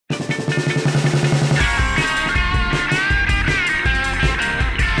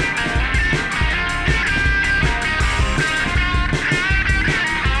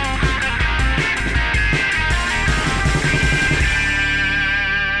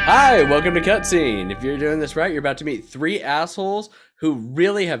Hi, welcome to Cutscene. If you're doing this right, you're about to meet three assholes who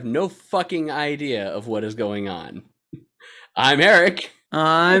really have no fucking idea of what is going on. I'm Eric.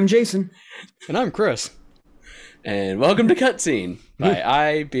 I'm Jason. And I'm Chris. And welcome to Cutscene by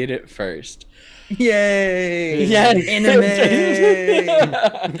I Beat It First. Yay! Yeah, Anime!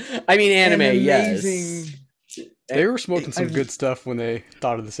 I mean anime, yes. They were smoking some good stuff when they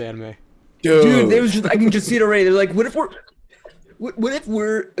thought of this anime. Dude, they was just, I can just see it already. They're like, what if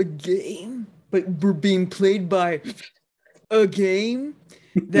we're a game, but we're being played by a game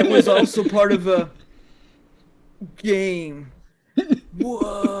that was also part of a game?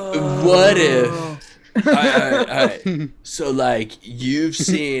 Whoa! What if? All right. So, like, you've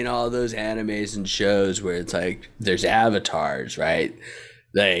seen all those animes and shows where it's like there's avatars, right?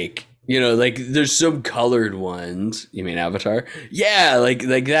 Like, you know, like there's some colored ones. You mean Avatar? Yeah, like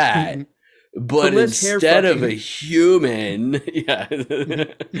that. But instead of a human, yeah,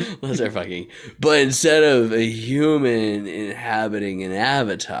 let's start fucking. But instead of a human inhabiting an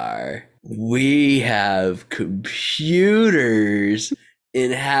avatar, we have computers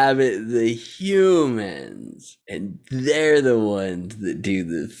inhabit the humans, and they're the ones that do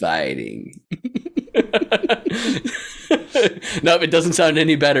the fighting. No, it doesn't sound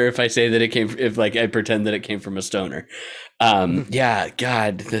any better if I say that it came. If like I pretend that it came from a stoner. Yeah,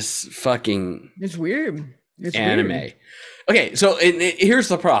 God, this fucking It's weird. It's anime. Weird. Okay, so here's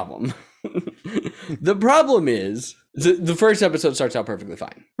the problem. The problem is the first episode starts out perfectly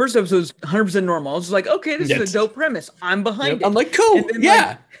fine. First episode's 100% normal. It's like, okay, this is a dope premise. I'm behind it. I'm like, cool,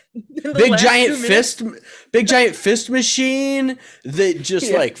 yeah. Like, big giant fist machine that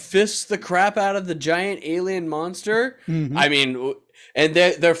just like fists the crap out of the giant alien monster. Mm-hmm. I mean, and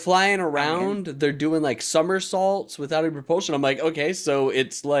they're flying around. They're doing like somersaults without any propulsion. I'm like, okay, so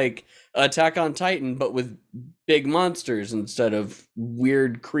it's like Attack on Titan, but with big monsters instead of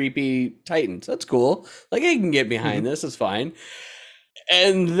weird, creepy titans. That's cool. Like, I can get behind this. It's fine.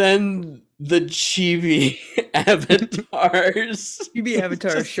 And then the chibi avatars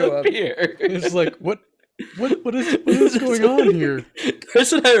show up. It's like, what is going on here?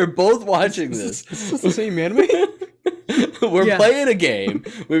 Chris and I are both watching this. Is this the same anime? We're playing a game.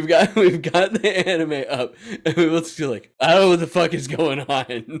 We've got the anime up, and we both feel like, I don't know what the fuck is going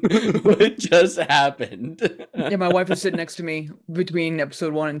on. What just happened? Yeah, my wife was sitting next to me between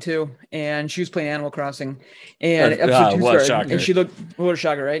episode 1 and 2, and she was playing Animal Crossing. And episode 2 started, shocker. and she looked, what a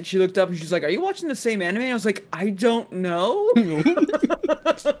shocker, right? She looked up and she's like, "Are you watching the same anime?" I was like, "I don't know."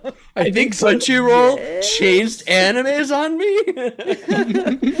 I think Crunchyroll changed animes on me.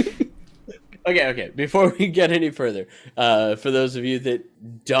 Okay. Before we get any further, for those of you that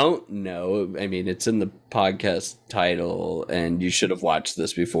don't know, I mean, it's in the podcast title, and you should have watched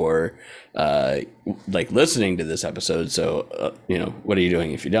this before, like listening to this episode. So, you know, what are you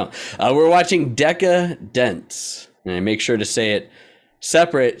doing if you don't? We're watching Decadence, and I make sure to say it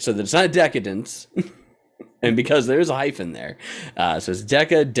separate so that it's not decadence. And because there's a hyphen there. So it's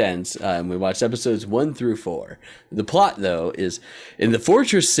Decadence. We watched episodes 1 through 4. The plot, though, is in the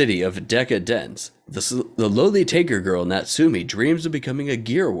fortress city of Decadence, the lowly taker girl Natsumi dreams of becoming a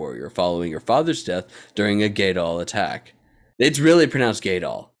gear warrior following her father's death during a Gaydol attack. It's really pronounced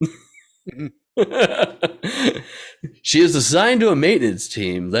Gaydol. She is assigned to a maintenance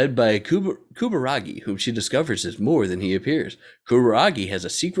team led by Kuburagi, whom she discovers is more than he appears. Kuburagi has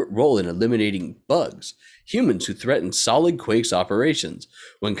a secret role in eliminating bugs, humans who threaten Solid Quake's operations.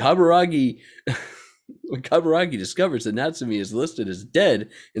 When Kuburagi discovers that Natsumi is listed as dead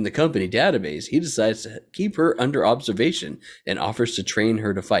in the company database, he decides to keep her under observation and offers to train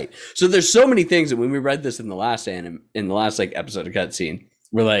her to fight. So there's so many things that when we read this in the last like episode of Cutscene,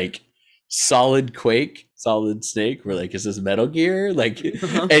 we're like, Solid Quake, Solid Snake. We're like, is this Metal Gear? Like,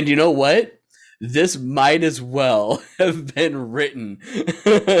 and you know what? This might as well have been written.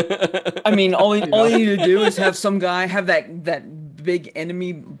 I mean, all you need to do is have some guy have that big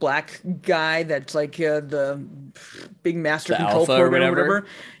enemy black guy that's like the big master control program or whatever.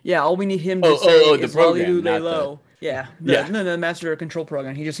 Yeah, all we need him to say is Lolly Lu Lay Lo. Yeah, the master control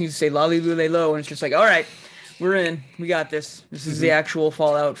program. He just needs to say Lolly Lu Lay Lo, and it's just like, all right. We're in. We got this. This is the actual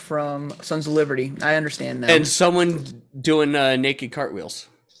Fallout from Sons of Liberty. I understand that. And someone doing naked cartwheels.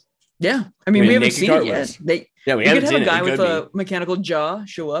 Yeah. I mean, we haven't seen it yet. We could have a guy with a mechanical jaw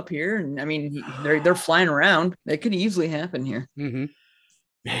show up here. And I mean, they're flying around. That could easily happen here. Mm-hmm.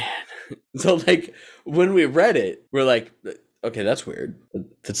 Man. So, like, when we read it, we're like, okay, that's weird.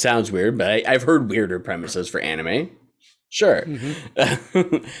 That sounds weird, but I've heard weirder premises for anime. Sure. But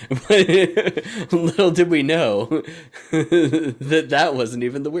little did we know that wasn't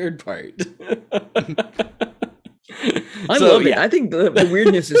even the weird part. I love it. I think the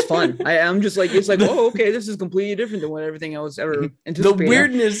weirdness is fun. I'm just like, it's like, oh, okay, this is completely different than what everything I was ever anticipating. The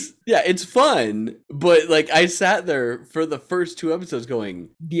weirdness, yeah, it's fun, but like I sat there for the first 2 episodes going,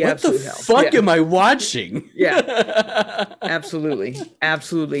 what the fuck am I watching? Yeah, absolutely.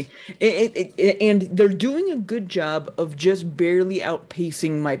 And they're doing a good job of just barely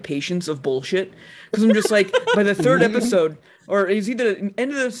outpacing my patience of bullshit. Because I'm just like, by the 3rd episode, or it's either the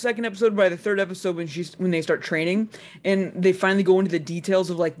end of the 2nd episode, by the 3rd episode when they start training, and they finally go into the details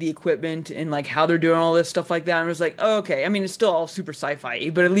of like the equipment and like how they're doing all this stuff like that. I'm just like, oh, okay. I mean, it's still all super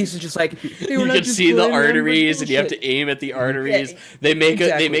sci-fi, but at least it's just like you can see the arteries, and you have to aim at the arteries. Yeah, they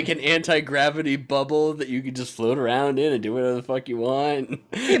make an anti-gravity bubble that you can just float around in and do whatever the fuck you want.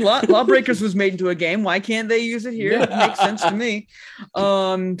 Hey, Lawbreakers was made into a game. Why can't they use it here? It makes sense to me.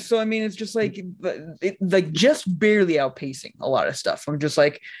 So I mean, it's just like just barely outpacing a lot of stuff. I'm just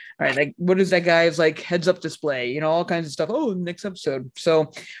like, all right, like what is that guy's like heads up display, all kinds of stuff. Oh, next episode.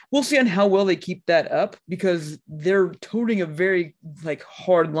 So we'll see on how well they keep that up, because they're toting a very like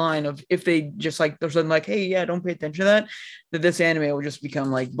hard line of, if they just like, there's something like, hey, yeah, don't pay attention to that this anime will just become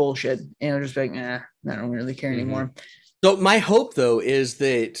like bullshit, and it'll just be like, I don't really care anymore. So my hope, though, is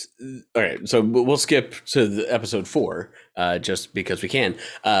that, all right, so we'll skip to the episode 4, just because we can.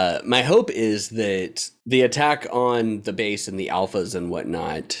 My hope is that the attack on the base and the alphas and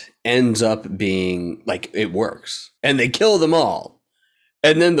whatnot ends up being, like, it works. And they kill them all.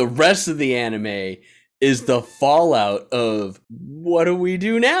 And then the rest of the anime is the fallout of, what do we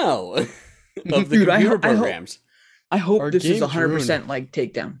do now? Of the computer programs. I hope this is 100% like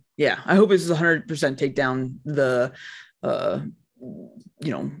takedown. Yeah, I hope this is 100% takedown the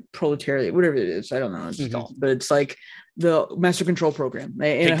proletariat, whatever it is. I don't know. But it's like the master control program.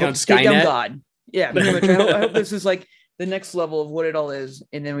 And I hope take down God. Yeah, pretty much. I hope this is like the next level of what it all is,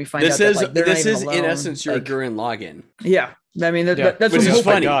 and then we find out that this is in essence your Gurren Lagann. Yeah, I mean that's what I'm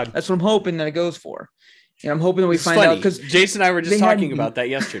hoping. That's what I'm hoping that it goes for. I'm hoping that we find out, because Jason and I were just talking about that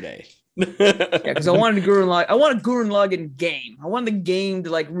yesterday. Yeah, because I wanted a Gurren Lagann game. I wanted the game to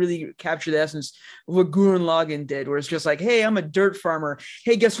like really capture the essence of what Gurren Lagann did, where it's just like, hey, I'm a dirt farmer.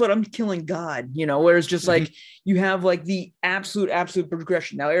 Hey, guess what? I'm killing God. Where it's just like you have like the absolute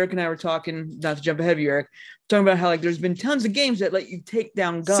progression. Now, Eric and I were talking, not to jump ahead of you, Eric, talking about how like there's been tons of games that let you take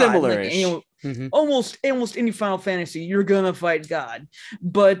down God. Similar-ish. Like, almost any Final Fantasy, you're gonna fight God.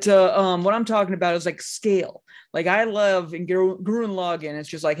 But what I'm talking about is like scale. Like I love in Gurren Lagann, it's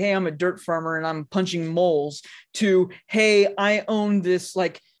just like, hey, I'm a dirt farmer and I'm punching moles, to, hey, I own this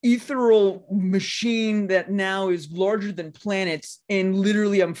like ethereal machine that now is larger than planets, and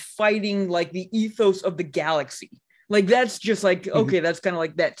literally I'm fighting like the ethos of the galaxy. Like that's just like, okay, that's kind of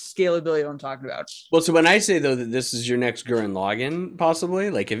like that scalability I'm talking about. Well, so when I say though that this is your next Gurren Lagann,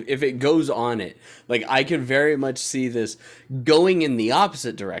 possibly, like if it goes on it, like I could very much see this going in the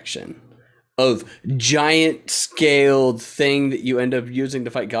opposite direction of giant scaled thing that you end up using to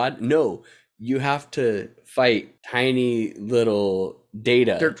fight God. No, you have to fight tiny little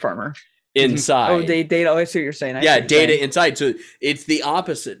Data dirt farmer inside. Oh, Data. Oh, I see what you're saying. Data inside. So it's the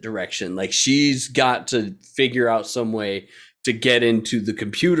opposite direction. Like she's got to figure out some way to get into the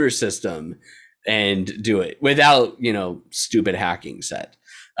computer system and do it without, stupid hacking set.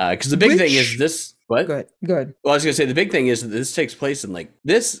 Because the big thing is this. What? Go ahead. Well, I was gonna say the big thing is that this takes place in like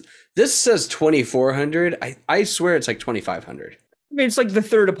this. This says 2400. I swear it's like 2500. I mean, it's like the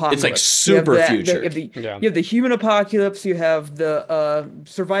third apocalypse. It's like super future. You have the human apocalypse, you have the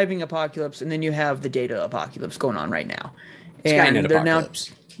surviving apocalypse, and then you have the Data apocalypse going on right now. And Skynet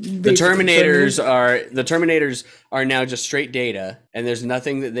apocalypse. The Terminators are now just straight Data, and there's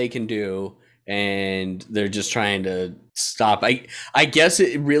nothing that they can do, and they're just trying to stop. I guess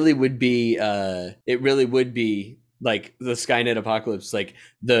it really would be like the Skynet apocalypse. Like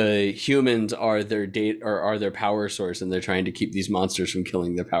the humans are their are their power source, and they're trying to keep these monsters from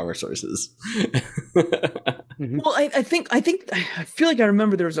killing their power sources. Well, I feel like I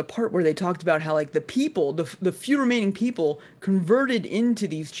remember there was a part where they talked about how like the people, the few remaining people, converted into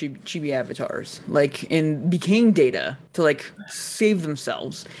these chibi avatars, like, and became Data to like save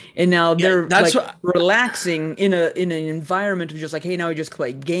themselves, and now they're relaxing in an environment of just like, hey, now we just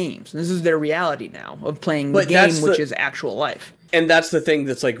play games. And this is their reality now of playing the game, which is actual life. And that's the thing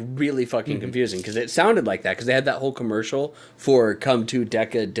that's like really fucking confusing, because it sounded like that because they had that whole commercial for Come to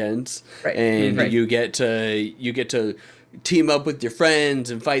Decadence, right. And you get to team up with your friends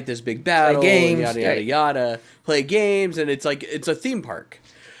and fight this big battle, games, yada yada yada, play games, and it's like it's a theme park.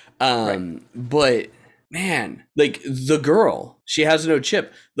 But man, like the girl, she has no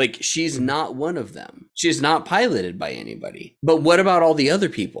chip. Like she's not one of them. She's not piloted by anybody. But what about all the other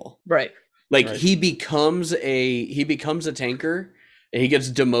people? Right. Like he becomes a tanker and he gets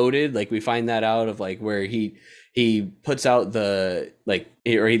demoted. Like we find that out of like where he puts out the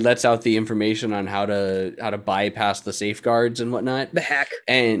he lets out the information on how to bypass the safeguards and whatnot. The hack.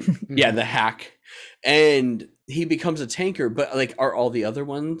 And the hack. And he becomes a tanker, but like are all the other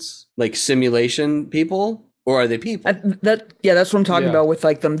ones like simulation people? Or are they people? That's what I'm talking about with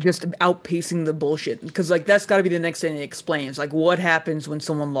like them just outpacing the bullshit. Because like that's got to be the next thing it explains. Like what happens when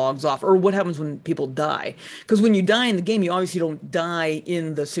someone logs off, or what happens when people die. Because when you die in the game, you obviously don't die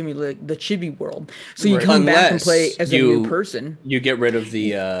in the chibi world. So you come back and play as a new person. You get rid of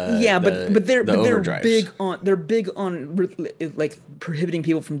the but they're big on like prohibiting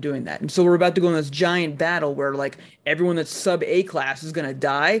people from doing that. And so we're about to go in this giant battle where like everyone that's sub A class is gonna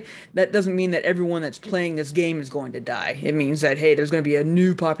die. That doesn't mean that everyone that's playing this game is going to die. It means that, hey, there's going to be a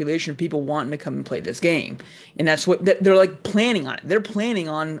new population of people wanting to come and play this game. And that's what they're like planning on it. They're planning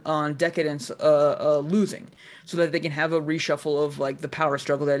on Decadence losing so that they can have a reshuffle of like the power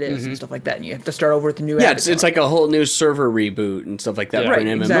struggle that is and stuff like that. And you have to start over with the new avatar. It's like a whole new server reboot and stuff like that for an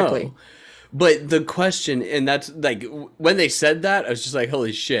MMO. Exactly. But the question, and that's like when they said that, I was just like,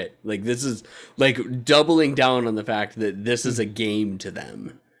 holy shit. Like this is like doubling down on the fact that this is a game to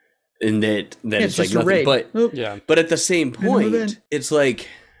them. And that it's like nothing, but at the same point, it's like,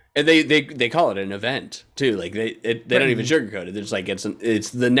 and they call it an event too. Like they don't even sugarcoat it. They're just like it's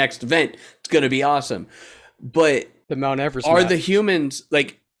the next event. It's gonna be awesome. But the Mount Everest the humans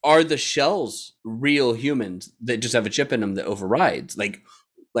are the shells real humans that just have a chip in them that overrides? Like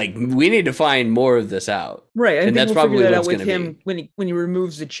we need to find more of this out, right? And that's probably what it's going to be. When he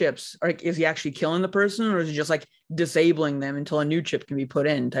removes the chips, like, is he actually killing the person, or is he just like disabling them until a new chip can be put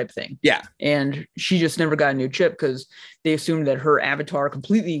in, type thing? Yeah. And she just never got a new chip because they assumed that her avatar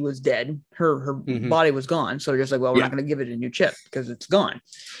completely was dead. Her body was gone. So they're just like, well, we're not going to give it a new chip because it's gone.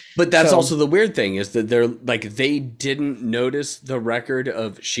 But that's also the weird thing is that they're like, they didn't notice the record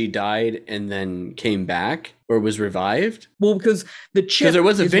of she died and then came back or was revived. Well, because the chip, because there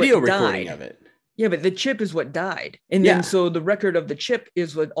was a video recording of it. Yeah, but the chip is what died. And then so the record of the chip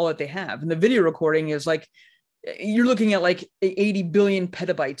is what all that they have. And the video recording is like, you're looking at like 80 billion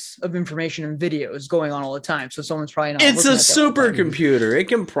petabytes of information and videos going on all the time. So someone's probably not. It's a supercomputer. It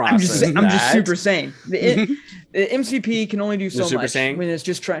can process. I'm just super sane. The MCP can only do so much when it's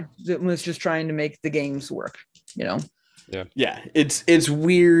just trying to make the games work. You know. Yeah. It's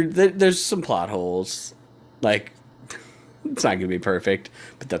weird. There's some plot holes. Like it's not gonna be perfect,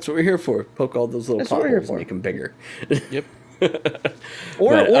 but that's what we're here for. Poke all those little plot holes and make them bigger. Yep.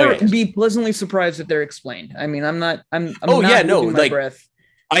 or be pleasantly surprised that they're explained. I mean, I'm not holding my breath.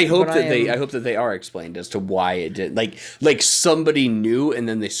 I hope that they are explained as to why it did. Like somebody knew and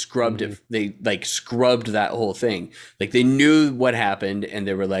then they scrubbed it. They like scrubbed that whole thing. Like they knew what happened and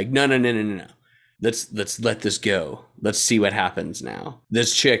they were like, no. Let's let this go. Let's see what happens now.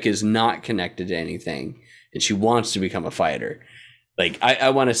 This chick is not connected to anything and she wants to become a fighter. Like I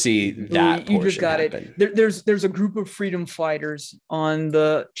want to see that. You just got happen. It. There's a group of freedom fighters on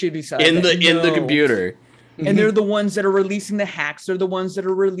the chibi side in the computer, and they're the ones that are releasing the hacks. They're the ones that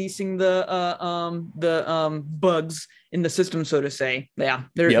are releasing the bugs in the system, so to say. Yeah,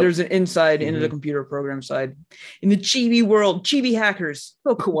 there's an inside into the computer program side in the chibi world. Chibi hackers.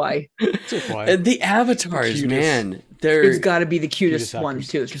 Oh, kawaii. And the avatars, man. There's got to be the cutest one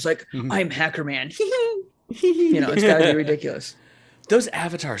too. It's just like I'm Hacker Man. It's got to be ridiculous. Those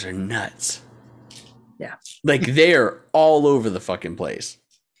avatars are nuts. Yeah. Like they are all over the fucking place.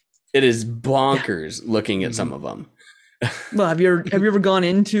 It is bonkers looking at some of them. Well, have you ever gone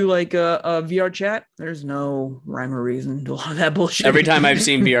into like a VR chat? There's no rhyme or reason to a lot of that bullshit. Every time I've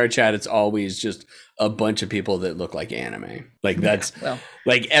seen VR chat, it's always just a bunch of people that look like anime. Like that's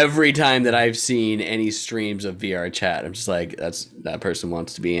like every time that I've seen any streams of VR chat, I'm just like, that person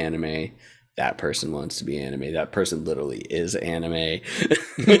wants to be anime. That person wants to be anime. That person literally is anime.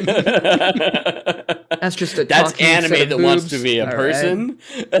 That's just a that's anime that wants to be a person.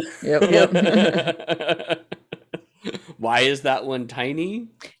 Right. Yep. Why is that one tiny?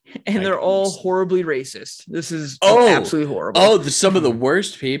 And they're all horribly racist. This is absolutely horrible. Some of the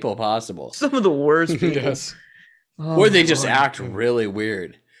worst people possible. Some of the worst people. Yes. Or they just act really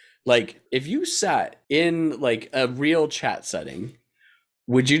weird. Like if you sat in like a real chat setting,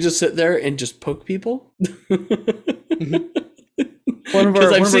 would you just sit there and just poke people? Because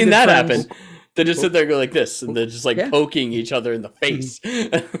I've seen that happen. They just sit there and go like this, and they're just like poking each other in the face.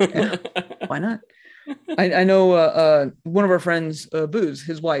 Why not? I know one of our friends, Booze,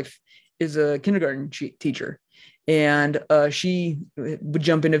 his wife, is a kindergarten teacher. And she would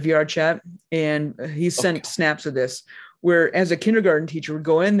jump into VR chat, and he sent snaps of this where as a kindergarten teacher would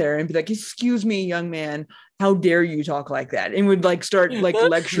go in there and be like, "Excuse me, young man, how dare you talk like that?" And would like start like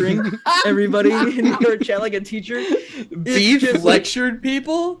lecturing everybody in their chat like a teacher. Beef lectured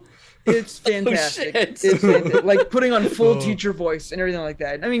people? It's fantastic. It's fantastic. Like putting on full teacher voice and everything like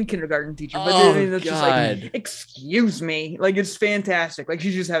that. I mean, kindergarten teacher, but it's just like, excuse me. Like, it's fantastic. Like,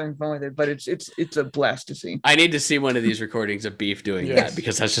 she's just having fun with it, but it's a blast to see. I need to see one of these recordings of Beef doing that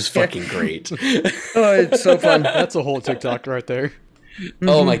because that's just fucking great. Oh, it's so fun. That's a whole TikTok right there.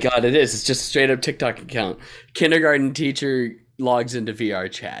 Oh my God, it is. It's just a straight up TikTok account. Kindergarten teacher logs into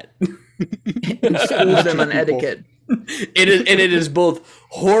VR chat. And schools them on etiquette. It is both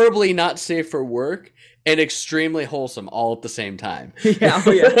horribly not safe for work and extremely wholesome all at the same time. Yeah,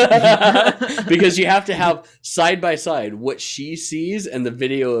 oh yeah. Because you have to have side by side what she sees and the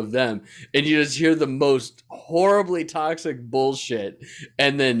video of them, and you just hear the most horribly toxic bullshit,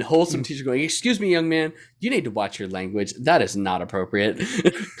 and then wholesome teacher going, "Excuse me, young man, you need to watch your language. That is not appropriate."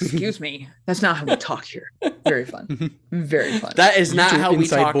 Excuse me, that's not how we talk here. Very fun. Very fun. That is not how we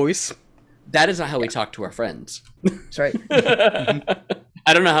talk. Voice. That is not how we talk to our friends. That's right.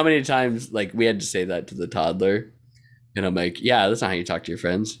 I don't know how many times like we had to say that to the toddler. And I'm like, yeah, that's not how you talk to your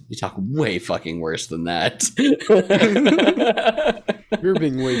friends. You talk way fucking worse than that. You're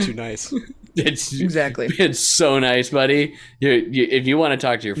being way too nice. Exactly. It's so nice, buddy. If you want to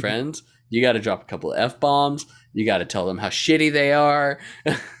talk to your friends, you got to drop a couple of F-bombs. You got to tell them how shitty they are.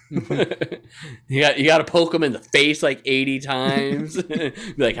 You got to poke them in the face like 80 times. Be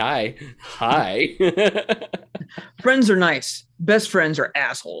like, hi. Friends are nice. Best friends are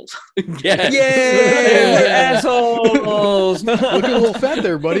assholes. Yes. Yay, assholes. Looking a little fat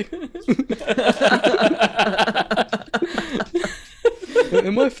there, buddy.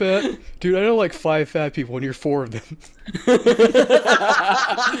 Am I fat? Dude, I know like 5 fat people and you're 4 of them.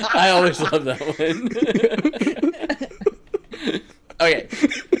 I always love that one. Okay,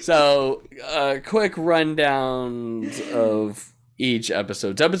 so quick rundown of each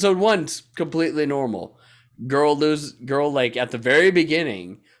episode. Episode 1's completely normal. Girl like at the very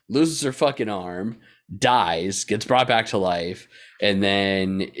beginning loses her fucking arm, dies, gets brought back to life, and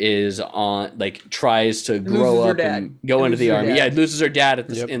then is on like tries to grow up and go into the army. Yeah, loses her dad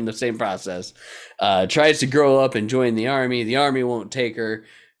in the same process. Tries to grow up and join the army. The army won't take her,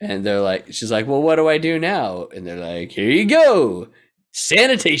 and she's like, "Well, what do I do now?" And they're like, "Here you go.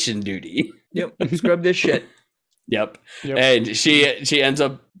 Sanitation duty." Yep, scrub this shit. Yep. And she ends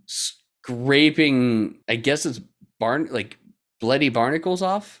up scraping, I guess it's bloody barnacles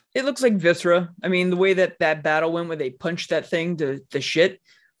off. It looks like viscera. I mean, the way that battle went, where they punched that thing to shit,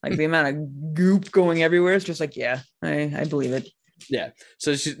 like the amount of goop going everywhere. It's just like, yeah, I believe it. Yeah.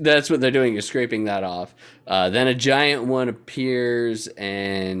 So that's what they're doing, is scraping that off. Then a giant one appears,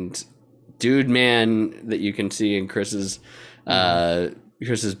 and Dude Man that you can see in Chris's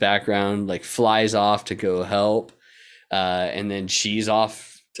background like flies off to go help, and then she's off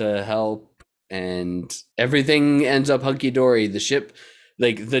to help, and everything ends up hunky-dory. The ship,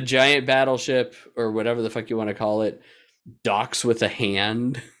 like the giant battleship or whatever the fuck you want to call it, docks with a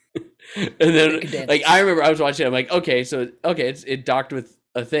hand. And then like I remember I was watching it, I'm like, okay, it docked with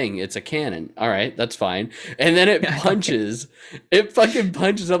a thing, it's a cannon, all right, that's fine. And then it punches. It fucking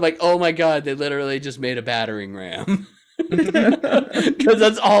punches. I'm like, oh my god, they literally just made a battering ram. Because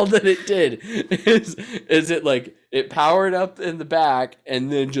that's all that it did. Is it like it powered up in the back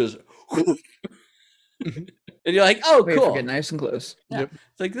and then just and you're like, oh, wait, cool, get nice and close. Yeah. Yep.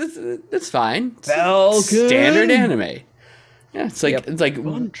 It's like that's fine. Falcon. Standard anime. Yeah, it's like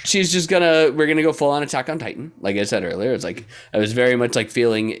we're gonna go full on Attack on Titan. Like I said earlier, it's like I was very much like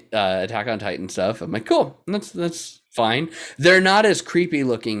feeling Attack on Titan stuff. I'm like, cool, that's fine. They're not as creepy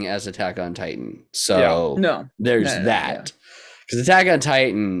looking as Attack on Titan, so there's that. Because Attack on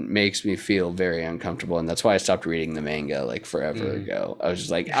Titan makes me feel very uncomfortable, and that's why I stopped reading the manga like forever ago. I was just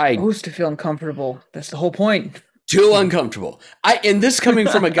like, You're supposed to feel uncomfortable. That's the whole point. Too uncomfortable. And this coming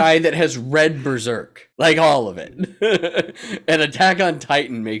from a guy that has read Berserk, like all of it. And Attack on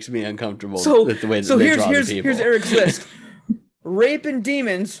Titan makes me uncomfortable with the way that they draw the people. Here's Eric's list. Rape and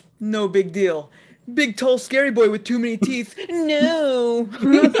demons, no big deal. Big tall scary boy with too many teeth, no.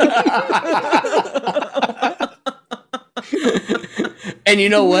 And you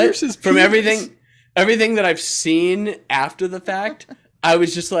know what? From everything that I've seen after the fact, I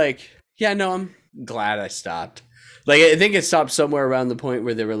was just like, yeah, no, I'm glad I stopped. Like, I think it stopped somewhere around the point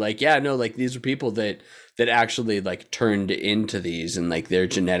where they were like, yeah, no, like these are people that actually like turned into these, and like they're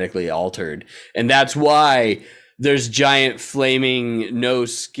genetically altered, and that's why there's giant flaming no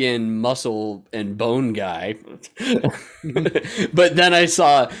skin muscle and bone guy. But then I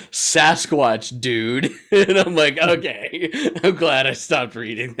saw Sasquatch dude, and I'm like, okay, I'm glad I stopped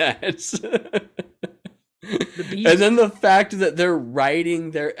reading that. And then the fact that they're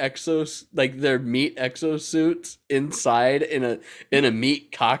riding their their meat exosuits inside in a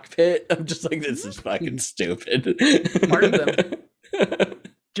meat cockpit, I'm just like, this is fucking stupid. Part of them.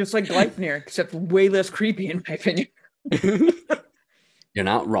 Just like Gleipnir, except way less creepy in my opinion. You're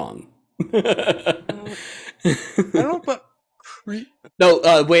not wrong. I don't but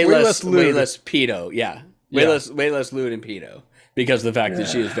no, way less pedo, yeah. Way less lewd and pedo. Because of the fact that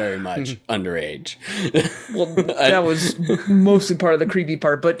she is very much underage. Well, that was mostly part of the creepy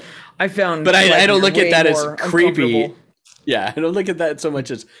part, but I found. But I don't look at that as creepy. Yeah, I don't look at that so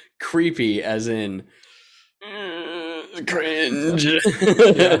much as creepy as in cringe. Yeah.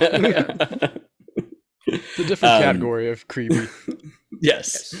 It's a different category of creepy.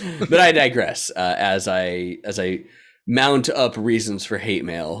 Yes, but I digress. As I mount up reasons for hate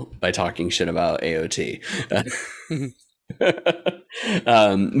mail by talking shit about AOT.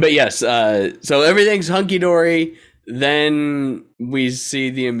 But yes, so everything's hunky-dory. Then we see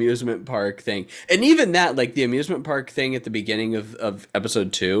the amusement park thing, and even that, like the amusement park thing at the beginning of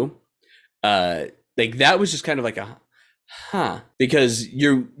episode 2, like that was just kind of like a because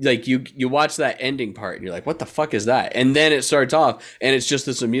you're like you watch that ending part and you're like, what the fuck is that? And then it starts off and it's just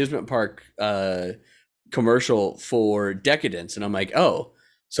this amusement park commercial for Decadence, and I'm like, oh,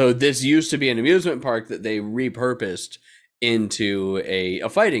 so this used to be an amusement park that they repurposed into a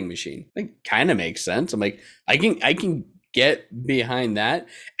fighting machine. Like, kind of makes sense. I'm like, I can get behind that.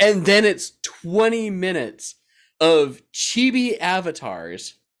 And then it's 20 minutes of chibi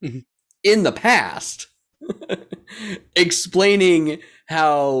avatars in the past explaining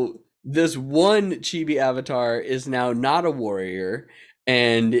how this one chibi avatar is now not a warrior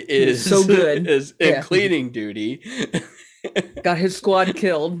and is so good in cleaning duty. Got his squad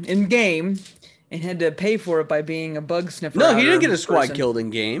killed in game and had to pay for it by being a bug sniffer. No, he didn't get his squad killed in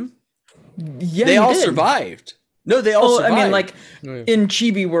game. Yeah, they all survived. No, they all survived. I mean, like in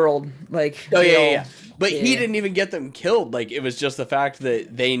Chibi world, like yeah. But he didn't even get them killed. Like, it was just the fact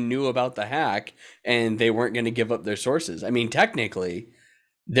that they knew about the hack and they weren't going to give up their sources. I mean, technically,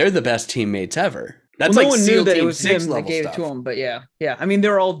 they're the best teammates ever. That's no like one knew that it was him that gave stuff. it to him, but yeah. I mean,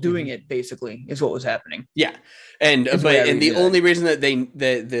 they're all doing it basically. Is what was happening. Yeah, and the only reason that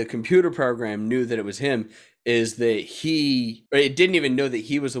the computer program knew that it was him is that it didn't even know that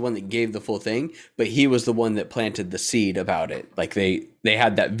he was the one that gave the full thing, but he was the one that planted the seed about it. Like they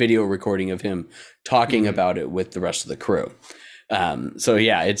had that video recording of him talking about it with the rest of the crew. So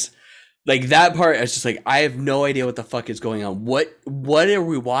yeah, it's like that part. It's just like, I have no idea what the fuck is going on. What are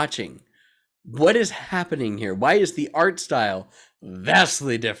we watching? What is happening here? Why is the art style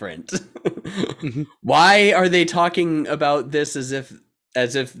vastly different? Why are they talking about this as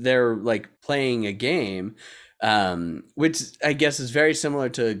if they're like playing a game? Which I guess is very similar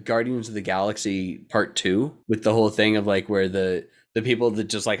to Guardians of the Galaxy Part 2, with the whole thing of like where the people that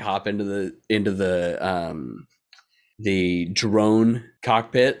just like hop into the drone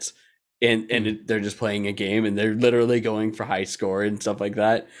cockpits and they're just playing a game and they're literally going for high score and stuff like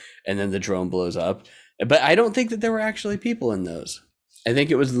that, and then the drone blows up. But I don't think that there were actually people in those. I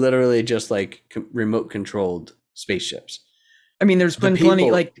think it was literally just like remote controlled spaceships. I mean, there's been plenty,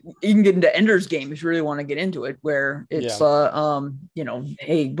 like you can get into Ender's Game if you really want to get into it, where it's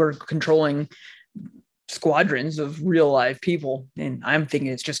hey, we're controlling squadrons of real live people, and I'm thinking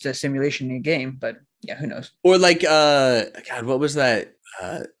it's just a simulation in a game, but yeah, who knows? Or like God, what was that?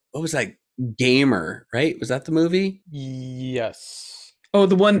 What was that? Gamer, right? Was that the movie? Yes. Oh,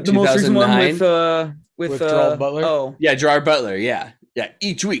 the most recent one with Gerard Butler. Oh, yeah, Gerard Butler. Yeah.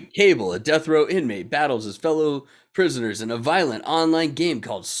 Each week, Cable, a death row inmate, battles his fellow prisoners in a violent online game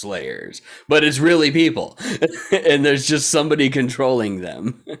called Slayers, but it's really people, and there's just somebody controlling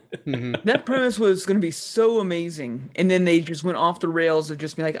them. That premise was going to be so amazing, and then they just went off the rails of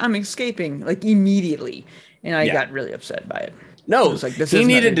just being like, "I'm escaping," like immediately, and I got really upset by it. No, like, he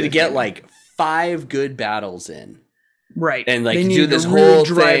needed to get like 5 good battles in, right, and like do this whole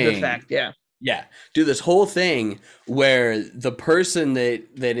thing. The fact, Yeah, do this whole thing where the person that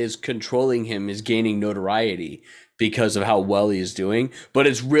is controlling him is gaining notoriety because of how well he's doing, but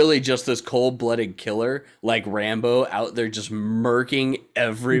it's really just this cold-blooded killer like Rambo out there just murking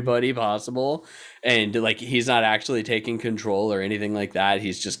everybody possible, and like he's not actually taking control or anything like that.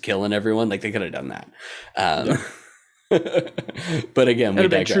 He's just killing everyone. Like, they could have done that. But again, that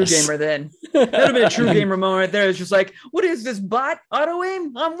would have been a true gamer then. That would have been a true gamer moment right there. It's just like, what is this bot? Auto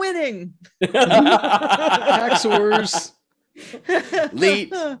aim? I'm winning. Hacksaws.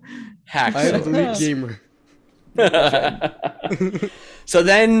 Elite hacksaws. I am the elite gamer.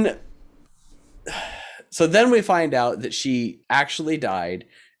 So then we find out that she actually died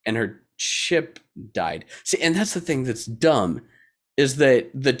and her chip died. See, and that's the thing that's dumb, is that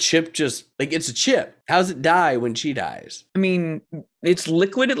the chip just, like, it's a chip. How does it die when she dies? I mean, it's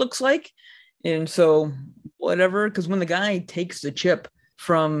liquid, it looks like. And so whatever, because when the guy takes the chip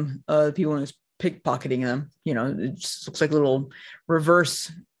from the people who's pickpocketing them, you know, it just looks like a little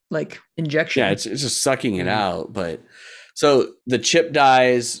reverse like injection. Yeah, it's just sucking it out. But so the chip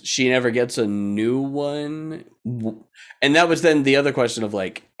dies, she never gets a new one. And that was then the other question of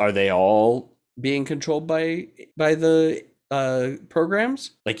like, are they all being controlled by the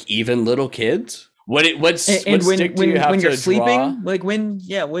programs? Like even little kids? What stick do you have when you're sleeping? Draw? Like when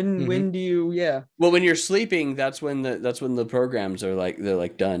do you Well, when you're sleeping, that's when the programs are like, they're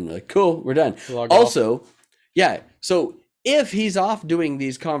like done. Like, cool, we're done. Also, yeah. So if he's off doing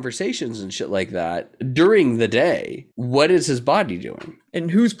these conversations and shit like that during the day, what is his body doing? And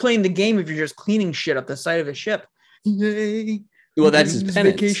who's playing the game if you're just cleaning shit up the side of a ship? Yay. Well, that's his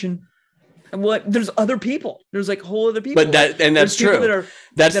penance. Vacation. And what? There's other people. There's like whole other people. But that's true.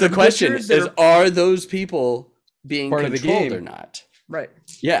 That's the question: are those people being controlled or not? Right.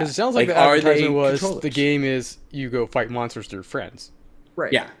 Yeah. Because it sounds like the advertisement was the game is you go fight monsters through friends.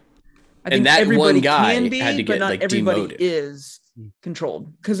 Right. Yeah. I think that everybody one guy can be, had to get, but not like, everybody demoted. Is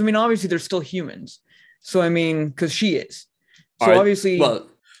controlled. Because I mean, obviously, they're still humans. So I mean, because she is. So obviously, well,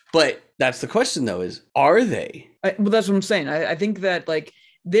 but that's the question though: is are they? Well, that's what I'm saying. I think that like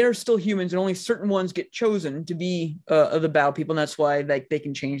they're still humans, and only certain ones get chosen to be the Bao people, and that's why like they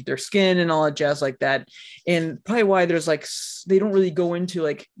can change their skin and all that jazz like that. And probably why there's like they don't really go into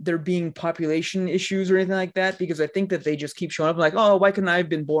like there being population issues or anything like that, because I think that they just keep showing up like, oh, why couldn't I have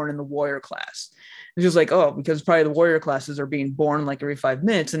been born in the warrior class? It's just like, oh, because probably the warrior classes are being born like every 5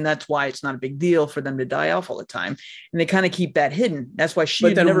 minutes, and that's why it's not a big deal for them to die off all the time. And they kind of keep that hidden. That's why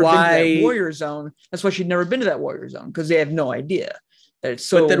she'd never been to that warrior zone. That's why she'd never been to that warrior zone, because they have no idea.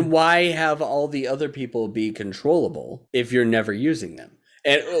 So, but then why have all the other people be controllable if you're never using them?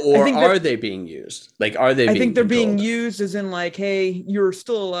 Or are they being used? Like, are they? I think they're being used as in like, hey, you're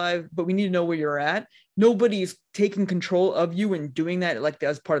still alive, but we need to know where you're at. Nobody's taking control of you and doing that like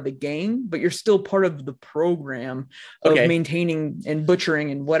as part of the game, but you're still part of the program of maintaining and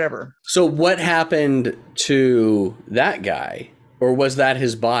butchering and whatever. So what happened to that guy? Or was that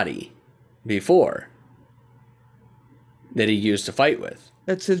his body before that he used to fight with?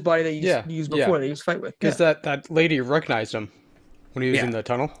 That's his body that he used before that he used to fight with. Because that lady recognized him when he was in the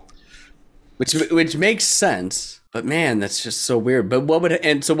tunnel. Which makes sense, but man, that's just so weird. But what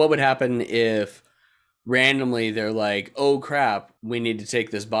would happen if randomly they're like, oh crap, we need to take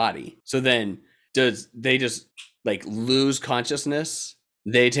this body? So then does they just like lose consciousness?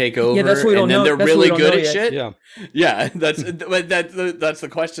 They take over, and then they're really good at shit. Yeah. That's the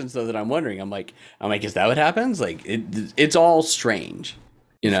questions though that I'm wondering. I'm like, is that what happens? Like, it's all strange,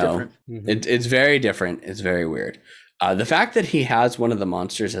 you know. It's very different. It's very weird. The fact that he has one of the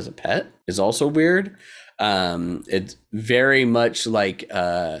monsters as a pet is also weird. It's very much like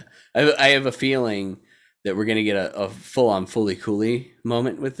I have a feeling that we're gonna get a full-on Fooly Cooly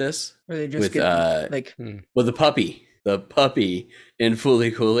moment with this. Where they just get with the puppy in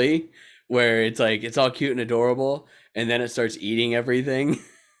Fooly Cooly, where it's like it's all cute and adorable, and then it starts eating everything.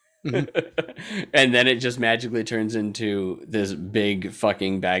 And then it just magically turns into this big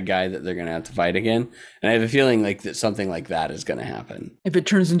fucking bad guy that they're gonna have to fight again. And I have a feeling like that something like that is gonna happen. If it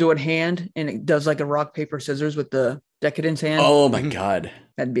turns into a hand and it does like a rock paper scissors with the Decadence hand. Oh my god,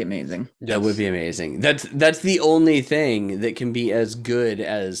 that'd be amazing. That would be amazing. That's the only thing that can be as good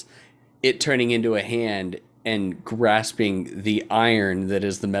as it turning into a hand and grasping the iron that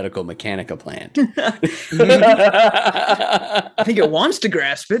is the Medical Mechanica plant. I think it wants to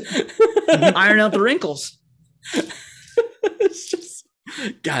grasp it. Iron out the wrinkles. It's just,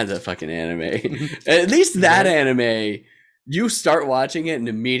 God, that fucking anime. At least that anime, you start watching it and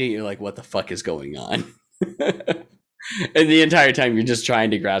immediately you're like, what the fuck is going on? And the entire time you're just trying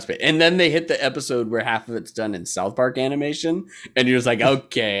to grasp it. And then they hit the episode where half of it's done in South Park animation. And you're just like,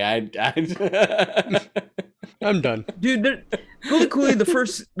 okay, I'm done. Dude, Fooly Cooly,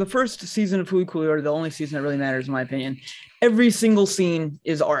 the first season of Fooly Cooly, or the only season that really matters in my opinion, every single scene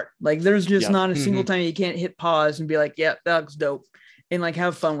is art. Like there's just not a single time you can't hit pause and be like, yeah, that looks dope. And like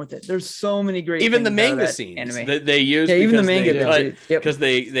have fun with it. There's so many great even the manga scenes that they use. Yeah, even the manga because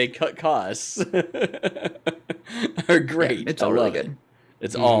they cut costs. are great. It's all really good.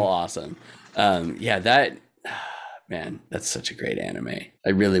 It's all awesome. That man, that's such a great anime. I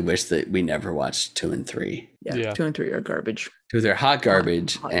really wish that we never watched 2 and 3. Yeah, 2 and 3 are garbage. Because they're hot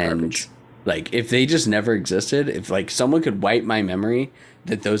garbage, hot garbage. Like if they just never existed, if like someone could wipe my memory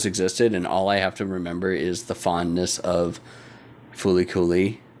that those existed, and all I have to remember is the fondness of Fooly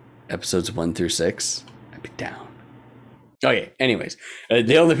Cooly episodes 1 through 6, I'd be down. Okay. Anyways,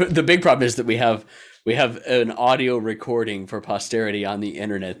 the big problem is that we have an audio recording for posterity on the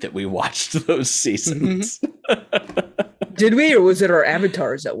internet that we watched those seasons. Did we, or was it our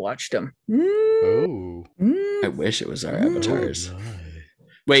avatars that watched them? Oh, I wish it was our avatars.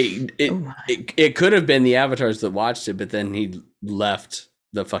 Wait, it could have been the avatars that watched it, but then he left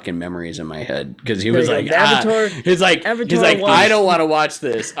the fucking memories in my head because he was like, he's like, I don't want to watch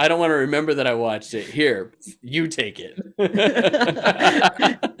this. I don't want to remember that I watched it. Here, you take it.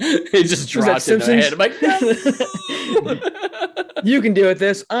 It just dropped in my head. I'm like, no. You can deal with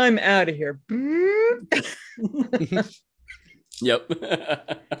this. I'm out of here. Yep.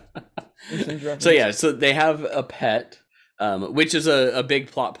 So they have a pet, which is a big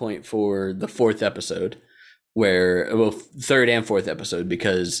plot point for the 4th episode. Third and 4th episode,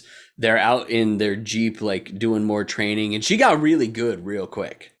 because they're out in their Jeep like doing more training, and she got really good real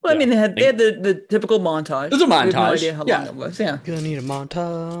quick. Well, I mean, they had the typical montage. It was a montage. We have no idea how long it was. Yeah, gonna need a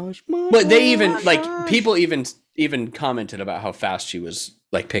montage. But they even like people even commented about how fast she was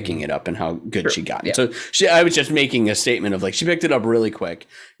like picking it up and how good she got. Yeah. So I was just making a statement of like she picked it up really quick,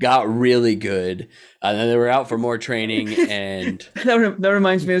 got really good, and then they were out for more training. And that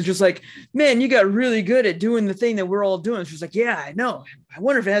reminds me, it's just like, man, you got really good at doing the thing that we're all doing. She's like, yeah, I know. I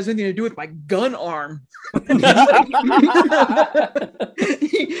wonder if it has anything to do with my gun arm. You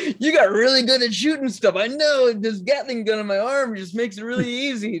got really good at shooting stuff. I know this Gatling gun on my arm just makes it really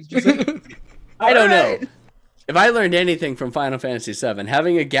easy. It's just like, I don't know. If I learned anything from Final Fantasy VII,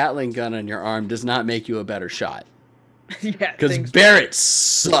 having a Gatling gun on your arm does not make you a better shot. Yeah, because Barrett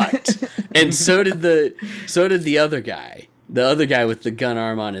sucked, and so did the other guy. The other guy with the gun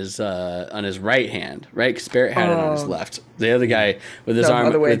arm on his right hand, right? Because Barrett had it on his left. The other guy with his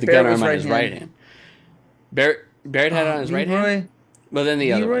arm with the gun arm on his right hand. Barrett had it on his right hand. Well, then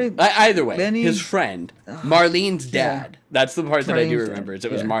the other one. Either way, Benny, his friend, Marlene's dad. Yeah. That's the part that I do remember. Is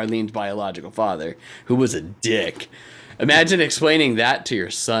it was Marlene's biological father, who was a dick. Imagine explaining that to your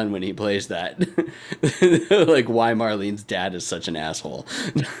son when he plays that. Like why Marlene's dad is such an asshole.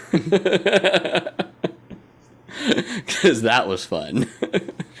 Because that was fun.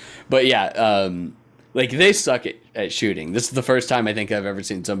 But yeah, like they suck at shooting. This is the first time I think I've ever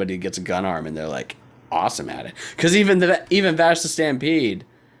seen somebody who gets a gun arm and they're like awesome at it. Because even Vash the Stampede,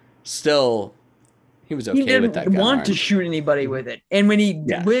 still he was okay with that gun arm. He didn't want to shoot anybody with it, and when he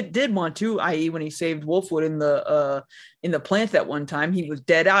did want to, i.e., when he saved Wolfwood in the plant that one time, he was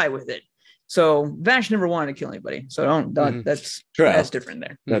dead eye with it. So Vash never wanted to kill anybody. So don't that's different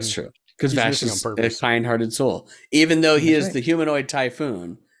there. That's true. Because Vash is a kind-hearted soul. Even though he is the humanoid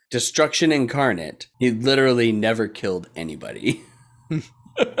typhoon, destruction incarnate, he literally never killed anybody.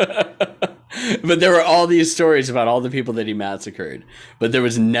 But there were all these stories about all the people that he massacred, but there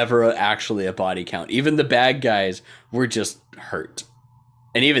was never actually a body count. Even the bad guys were just hurt.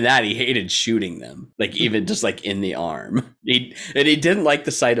 And even that, he hated shooting them, like even just like in the arm. He didn't like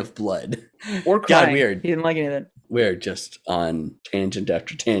the sight of blood. Or crying. God, weird. He didn't like any of that. We're just on tangent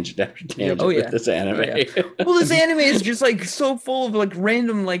after tangent after tangent with this anime. Well, this anime is just like so full of like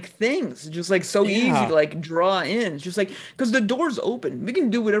random like things. Just like so easy to like draw in. It's just like because the door's open. We can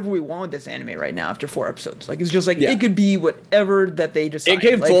do whatever we want with this anime right now after 4 episodes. Like it's just like it could be whatever that they decide. It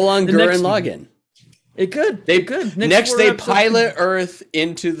could full on Gurren Lagann. It could. It could. Next they pilot Earth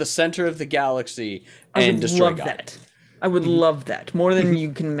into the center of the galaxy and destroy God. I would love that more than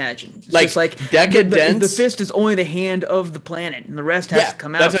you can imagine. It's like, just like Decadence. The fist is only the hand of the planet, and the rest has to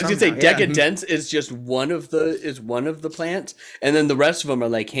come out. That's what I was gonna say. Decadence is just one of the plants, and then the rest of them are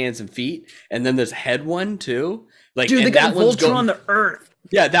like hands and feet, and then there's head one too. Like, dude, they got Voltron on the Earth.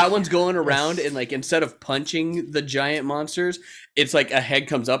 Yeah, that one's going around, and like instead of punching the giant monsters, it's like a head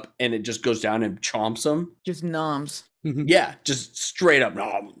comes up and it just goes down and chomps them. Just noms. Yeah, just straight up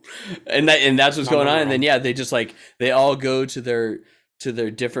nom. And that's what's going on. And then they just like they all go to their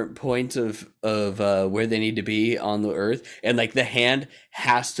different points of where they need to be on the Earth, and like the hand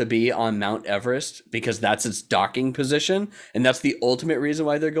has to be on Mount Everest because that's its docking position, and that's the ultimate reason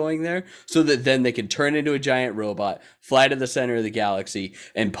why they're going there, so that then they can turn into a giant robot, fly to the center of the galaxy,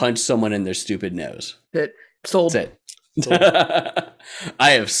 and punch someone in their stupid nose. Sold. That's it. I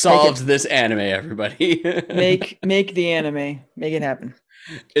have solved this anime, everybody. make the anime. Make it happen.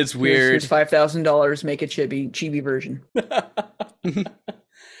 It's weird. Here's $5,000. Make a chibi version.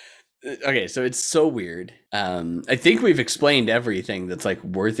 Okay, so it's so weird. I think we've explained everything that's like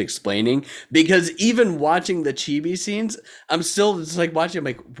worth explaining, because even watching the chibi scenes, I'm still just like watching. I'm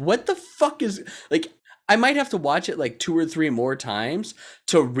like, what the fuck is like? I might have to watch it like 2 or 3 more times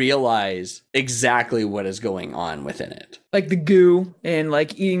to realize exactly what is going on within it. Like the goo and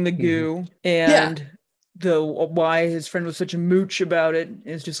like eating the goo and the why his friend was such a mooch about it.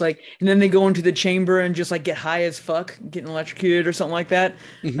 It's just like, and then they go into the chamber and just like get high as fuck, getting electrocuted or something like that.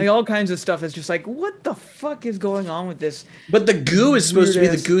 Like all kinds of stuff is just like, what the fuck is going on with this? But the goo is supposed to be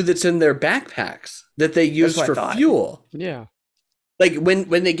the goo that's in their backpacks that they use for fuel. Yeah. Like when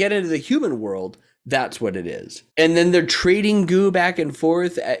they get into the human world, that's what it is. And then they're trading goo back and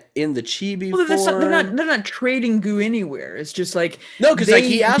forth in the chibi form. They're not trading goo anywhere. It's just like, no, because like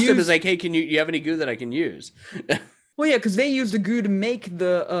he asked him, is like, hey, you have any goo that I can use? Well, yeah, because they use the goo to make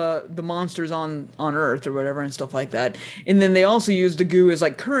the monsters on Earth or whatever and stuff like that. And then they also use the goo as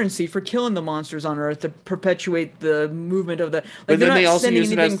like currency for killing the monsters on Earth to perpetuate the movement of the. Like, but then they also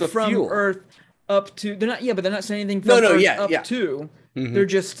use it as the from fuel. Earth up to. They're not. Yeah, but they're not sending anything from Earth up to. They're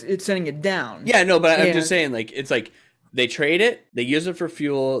just it's sending it down. Yeah, no, but I'm just saying, like, it's like they trade it, they use it for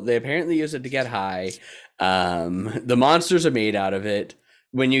fuel, they apparently use it to get high. The monsters are made out of it.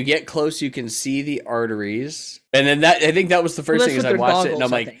 When you get close, you can see the arteries, and then I think that was the first thing as I watched it, and I'm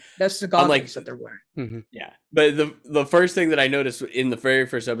like, that's the goggles that they're wearing. Yeah, but the first thing that I noticed in the very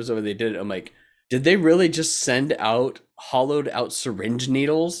first episode when they did it, I'm like, did they really just send out hollowed out syringe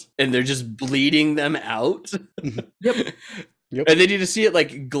needles and they're just bleeding them out? Yep. Yep. And then you just see it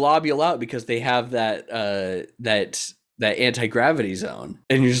like globule out because they have that anti-gravity zone,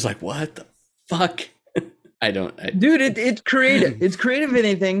 and you're just like, what the fuck? Dude, it's creative. It's creative in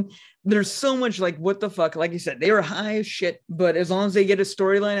anything. There's so much like, what the fuck? Like you said, they were high as shit, but as long as they get a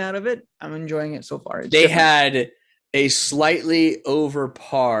storyline out of it, I'm enjoying it so far. They had a slightly over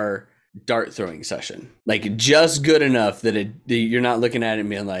par dart throwing session, like just good enough that you're not looking at it and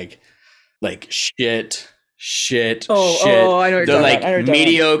being like shit. Oh, I know. They're like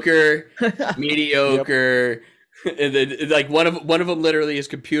mediocre. And then, like one of them literally is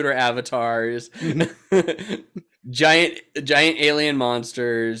computer avatars, giant alien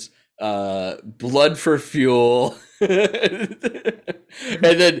monsters, blood for fuel, and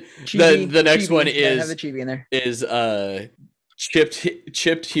then the next one is have the chibi in there. Is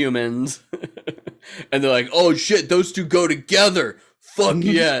chipped humans, and they're like, oh shit, those two go together. Fuck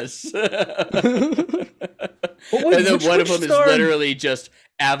yes. And then one of them is literally just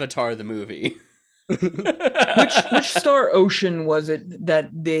Avatar the movie. which Star Ocean was it that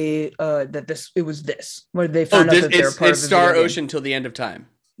they it was this where they found out that they're part of Star Ocean till the end of time.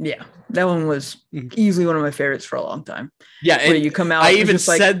 Yeah, that one was easily one of my favorites for a long time. Yeah, and where you come out. I even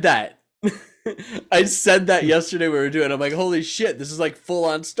said that. I said that yesterday we were doing. I'm like, holy shit, this is like full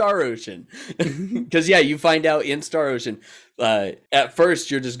on Star Ocean. Because you find out in Star Ocean, at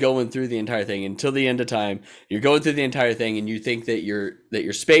first you're just going through the entire thing until the end of time. You're going through the entire thing, and you think that you're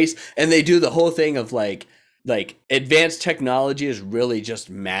space, and they do the whole thing of like advanced technology is really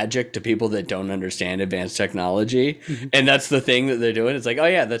just magic to people that don't understand advanced technology. And that's the thing that they're doing. It's like, oh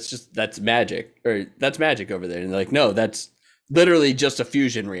yeah, that's magic, or that's magic over there. And they're like, no, that's literally just a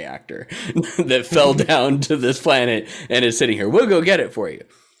fusion reactor that fell down to this planet and is sitting here. We'll go get it for you.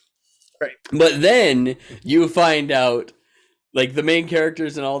 Right. But then you find out, like, the main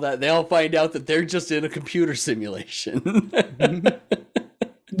characters and all that, they all find out that they're just in a computer simulation.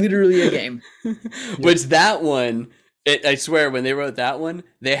 Literally a game. Which that one, I swear, when they wrote that one,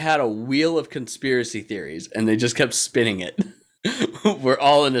 they had a wheel of conspiracy theories and they just kept spinning it. We're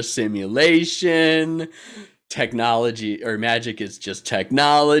all in a simulation. Technology or magic is just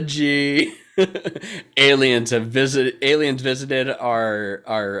technology. Aliens visited our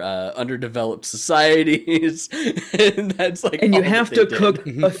underdeveloped societies. And that's like, and you have to cook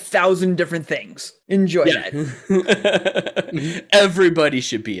 1,000 different things. Enjoy that. Everybody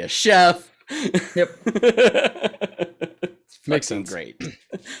should be a chef. Yep. Makes sense. Great.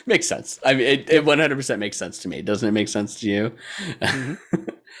 Makes sense. I mean, it 100% makes sense to me. Doesn't it make sense to you?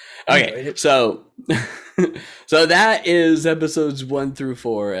 Okay, so that is episodes 1 through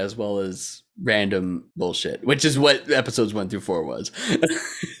 4, as well as random bullshit, which is what episodes 1 through 4 was.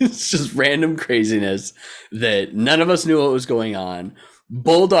 It's just random craziness that none of us knew what was going on.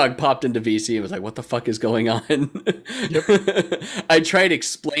 Bulldog popped into VC and was like, what the fuck is going on? Yep. I tried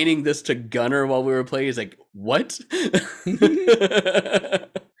explaining this to Gunner while we were playing. He's like, what?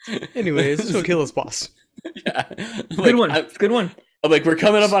 Anyways, let's go kill this boss. Yeah. Good one. Good one. I'm like, we're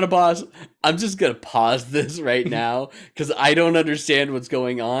coming up on a boss. I'm just going to pause this right now because I don't understand what's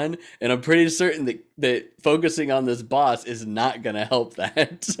going on. And I'm pretty certain that focusing on this boss is not going to help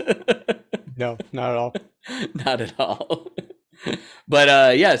that. No, not at all. Not at all.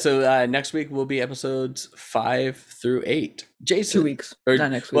 But yeah, so next week will be episodes 5 through 8. Jason, 2 weeks,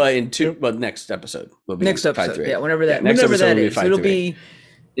 not next week. Well, next episode will be next episode. 5 through 8. Yeah, whenever that is. It'll be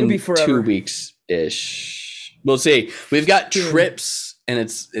forever. 2 weeks ish. We'll see. We've got trips, and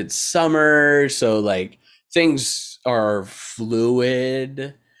it's summer, so like things are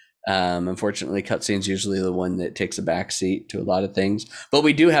fluid. Unfortunately, cutscene's usually the one that takes a backseat to a lot of things. But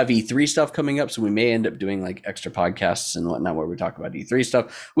we do have E3 stuff coming up, so we may end up doing like extra podcasts and whatnot where we talk about E3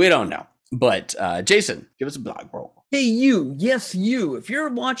 stuff. We don't know. But Jason, give us a blog roll. Hey, you. Yes, you. If you're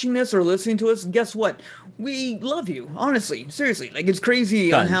watching this or listening to us, guess what? We love you. Honestly, seriously. Like, it's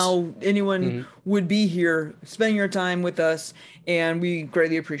crazy on how anyone would be here spending your time with us, and we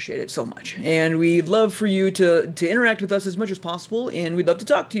greatly appreciate it so much. And we'd love for you to interact with us as much as possible, and we'd love to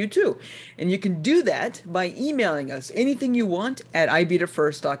talk to you too. And you can do that by emailing us anything you want at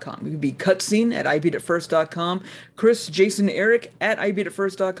ibeatitfirst.com. It could be cutscene at ibeatitfirst.com, Chris, Jason, Eric at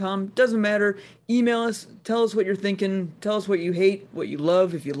ibeatitfirst.com. Doesn't matter. Email us. Tell us what you're thinking. Tell us what you hate, what you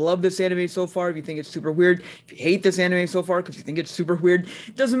love. If you love this anime so far, if you think it's super weird. If you hate this anime so far because you think it's super weird.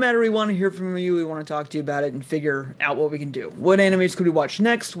 It doesn't matter. We want to hear from you. We want to talk to you about it and figure out what we can do. What animes could we watch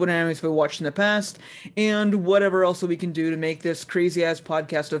next? What animes could we watch in the past? And whatever else we can do to make this crazy-ass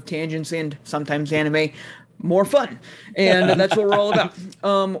podcast of tangents and sometimes anime more fun. And that's what we're all about.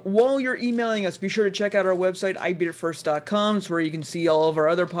 While you're emailing us, be sure to check out our website, ibeatitfirst.com. It's where you can see all of our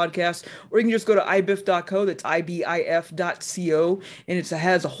other podcasts, or you can just go to ibif.co. That's ibif.co. And it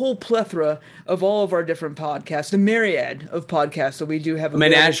has a whole plethora of all of our different podcasts, a myriad of podcasts. So we do have a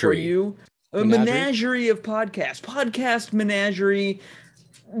menagerie for you. A menagerie of podcasts. Podcast menagerie.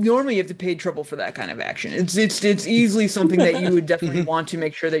 Normally you have to pay triple for that kind of action. It's easily something that you would definitely want to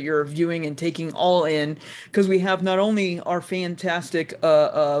make sure that you're viewing and taking all in, because we have not only our fantastic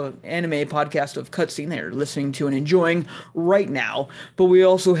anime podcast of Cutscene that you're listening to and enjoying right now, but we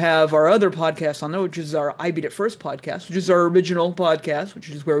also have our other podcast on there, which is our I Beat It First podcast, which is our original podcast, which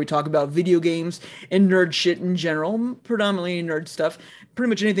is where we talk about video games and nerd shit in general, predominantly nerd stuff, pretty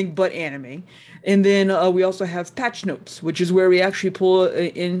much anything but anime. And then we also have Patch Notes, which is where we actually pull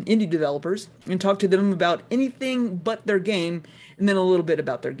in indie developers and talk to them about anything but their game, and then a little bit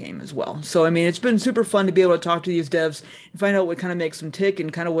about their game as well. So, I mean, it's been super fun to be able to talk to these devs and find out what kind of makes them tick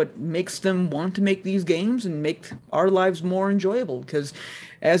and kind of what makes them want to make these games and make our lives more enjoyable. Because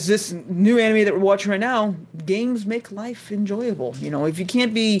as this new anime that we're watching right now, games make life enjoyable. You know, if you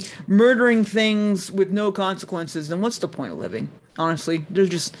can't be murdering things with no consequences, then what's the point of living? Honestly, there's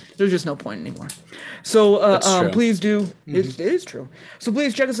just no point anymore. So please do. It is true. So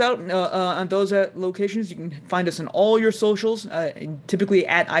please check us out on those locations. You can find us on all your socials, typically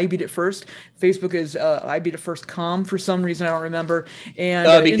at I Beat It First. Facebook is I Beat It First.com for some reason, I don't remember.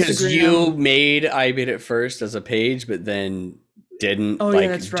 And because Instagram, you made I Beat It First as a page, but then didn't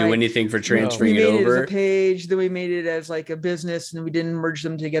do anything for transferring it over. We made it as a page, then we made it as like a business, and then we didn't merge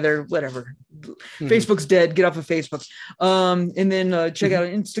them together. Whatever. Facebook's dead. Get off of Facebook. And then check out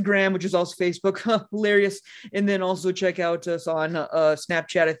Instagram, which is also Facebook. Hilarious. And then also check out us on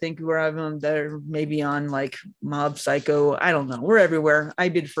Snapchat. I think we're on there, maybe on like Mob Psycho. I don't know. We're everywhere. I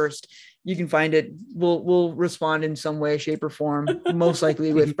Beat First. You can find it. We'll respond in some way, shape, or form. Most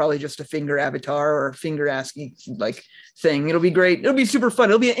likely with probably just a finger avatar or finger ASCII like thing. It'll be great. It'll be super fun.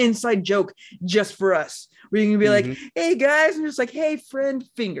 It'll be an inside joke just for us. Where you can be like, "Hey guys," and just like, "Hey friend,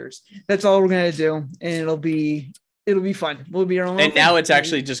 fingers." That's all we're gonna do, and it'll be fun. We'll be our own. And now it's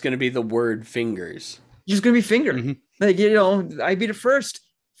actually just gonna be the word fingers. Just gonna be finger. Like, you know, I Beat It First.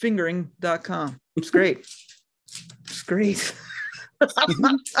 Fingering.com. It's great. It's great.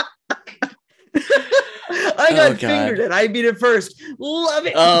 I got fingered at I Beat It First. Love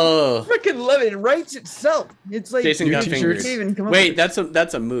it. Oh, freaking love it. It writes itself. It's like Jason got fingers. Wait, that's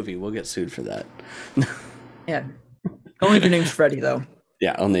a movie. We'll get sued for that. Yeah. Only if your name's Freddy, though.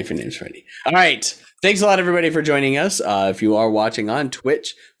 Yeah, only if your name's Freddy. All right. Thanks a lot, everybody, for joining us. If you are watching on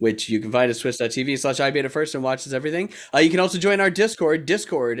Twitch, which you can find at twitch.tv/ibeatitfirst and watches everything. You can also join our Discord,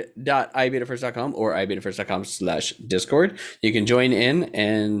 discord.ibeatitfirst.com or ibeatitfirst.com/discord. You can join in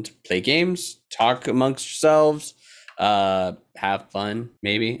and play games, talk amongst yourselves, have fun,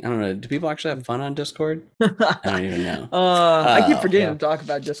 maybe. I don't know. Do people actually have fun on Discord? I don't even know. I keep forgetting to talk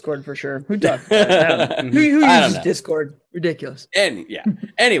about Discord for sure. Who talks about that? Who uses Discord? Ridiculous. And yeah.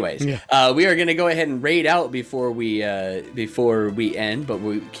 Anyways, we are going to go ahead and raid out before we end, but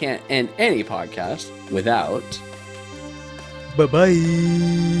we can't end any podcast without Bye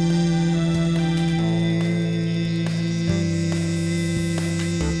bye.